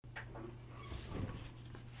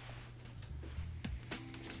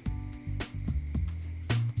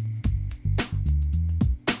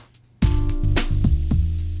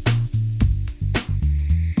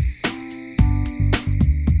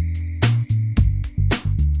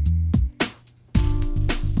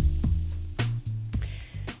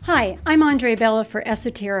Hi, I'm Andre Bella for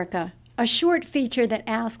Esoterica, a short feature that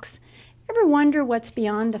asks, ever wonder what's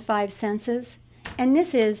beyond the five senses? And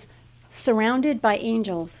this is Surrounded by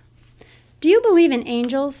Angels. Do you believe in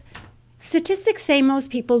angels? Statistics say most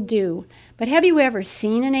people do, but have you ever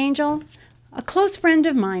seen an angel? A close friend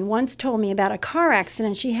of mine once told me about a car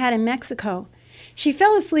accident she had in Mexico. She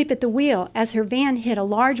fell asleep at the wheel as her van hit a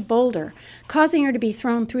large boulder, causing her to be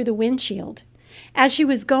thrown through the windshield. As she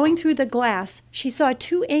was going through the glass, she saw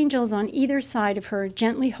two angels on either side of her,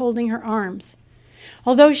 gently holding her arms.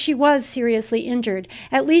 Although she was seriously injured,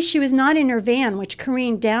 at least she was not in her van, which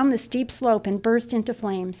careened down the steep slope and burst into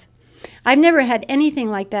flames. I've never had anything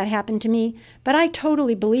like that happen to me, but I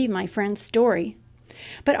totally believe my friend's story.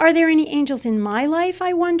 But are there any angels in my life,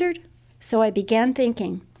 I wondered? So I began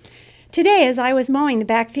thinking. Today, as I was mowing the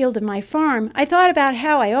back field of my farm, I thought about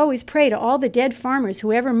how I always pray to all the dead farmers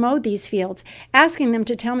who ever mowed these fields, asking them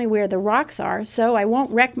to tell me where the rocks are so I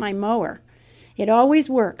won't wreck my mower. It always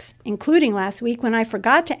works, including last week when I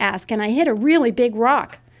forgot to ask and I hit a really big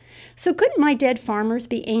rock. So couldn't my dead farmers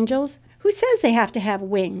be angels? Who says they have to have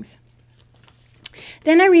wings?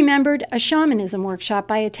 Then I remembered a shamanism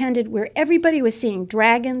workshop I attended where everybody was seeing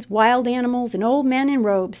dragons, wild animals, and old men in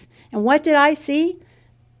robes. And what did I see?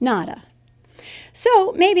 Nada.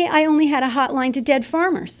 So maybe I only had a hotline to dead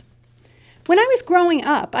farmers. When I was growing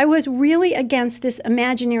up, I was really against this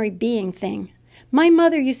imaginary being thing. My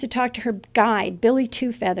mother used to talk to her guide, Billy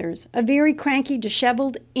Two Feathers, a very cranky,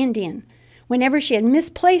 disheveled Indian, whenever she had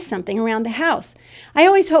misplaced something around the house. I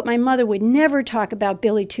always hoped my mother would never talk about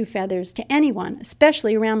Billy Two Feathers to anyone,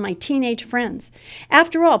 especially around my teenage friends.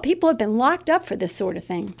 After all, people have been locked up for this sort of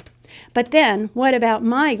thing. But then, what about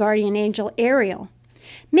my guardian angel, Ariel?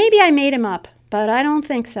 Maybe I made him up, but I don't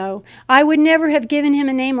think so. I would never have given him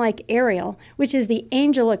a name like Ariel, which is the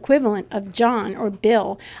angel equivalent of John or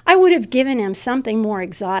Bill. I would have given him something more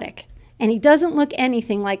exotic. And he doesn't look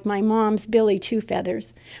anything like my mom's Billy Two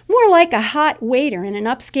Feathers. More like a hot waiter in an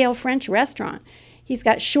upscale French restaurant. He's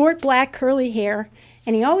got short black curly hair,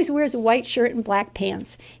 and he always wears a white shirt and black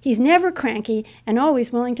pants. He's never cranky and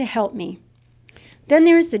always willing to help me. Then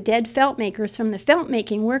there's the dead felt makers from the felt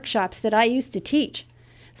making workshops that I used to teach.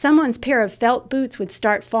 Someone's pair of felt boots would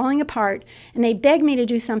start falling apart, and they'd beg me to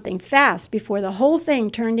do something fast before the whole thing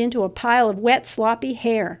turned into a pile of wet, sloppy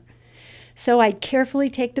hair. So I'd carefully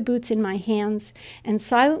take the boots in my hands and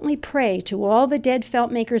silently pray to all the dead felt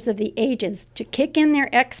makers of the ages to kick in their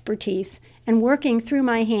expertise and, working through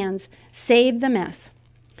my hands, save the mess.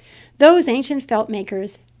 Those ancient felt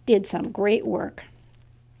makers did some great work.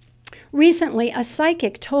 Recently, a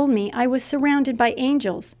psychic told me I was surrounded by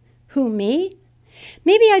angels. Who, me?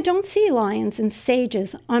 Maybe I don't see lions and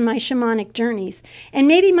sages on my shamanic journeys, and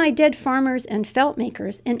maybe my dead farmers and felt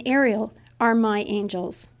makers and Ariel are my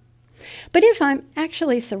angels. But if I'm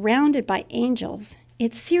actually surrounded by angels,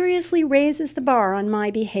 it seriously raises the bar on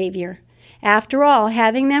my behavior. After all,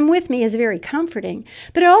 having them with me is very comforting,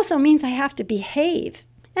 but it also means I have to behave,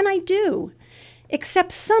 and I do.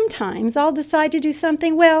 Except sometimes I'll decide to do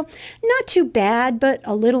something, well, not too bad, but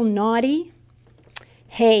a little naughty.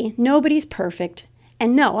 Hey, nobody's perfect.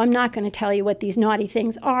 And no, I'm not going to tell you what these naughty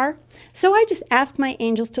things are. So I just ask my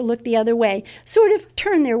angels to look the other way, sort of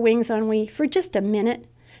turn their wings on me for just a minute,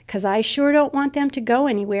 because I sure don't want them to go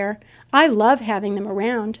anywhere. I love having them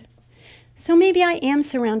around. So maybe I am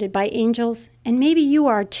surrounded by angels, and maybe you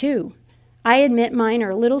are too. I admit mine are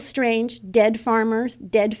a little strange, dead farmers,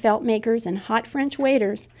 dead felt makers, and hot French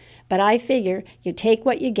waiters, but I figure you take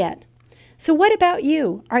what you get. So what about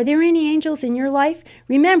you? Are there any angels in your life?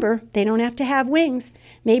 Remember, they don't have to have wings.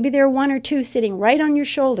 Maybe there are one or two sitting right on your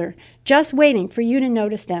shoulder, just waiting for you to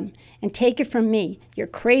notice them. And take it from me, you're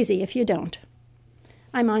crazy if you don't.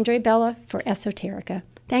 I'm Andre Bella for Esoterica.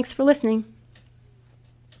 Thanks for listening.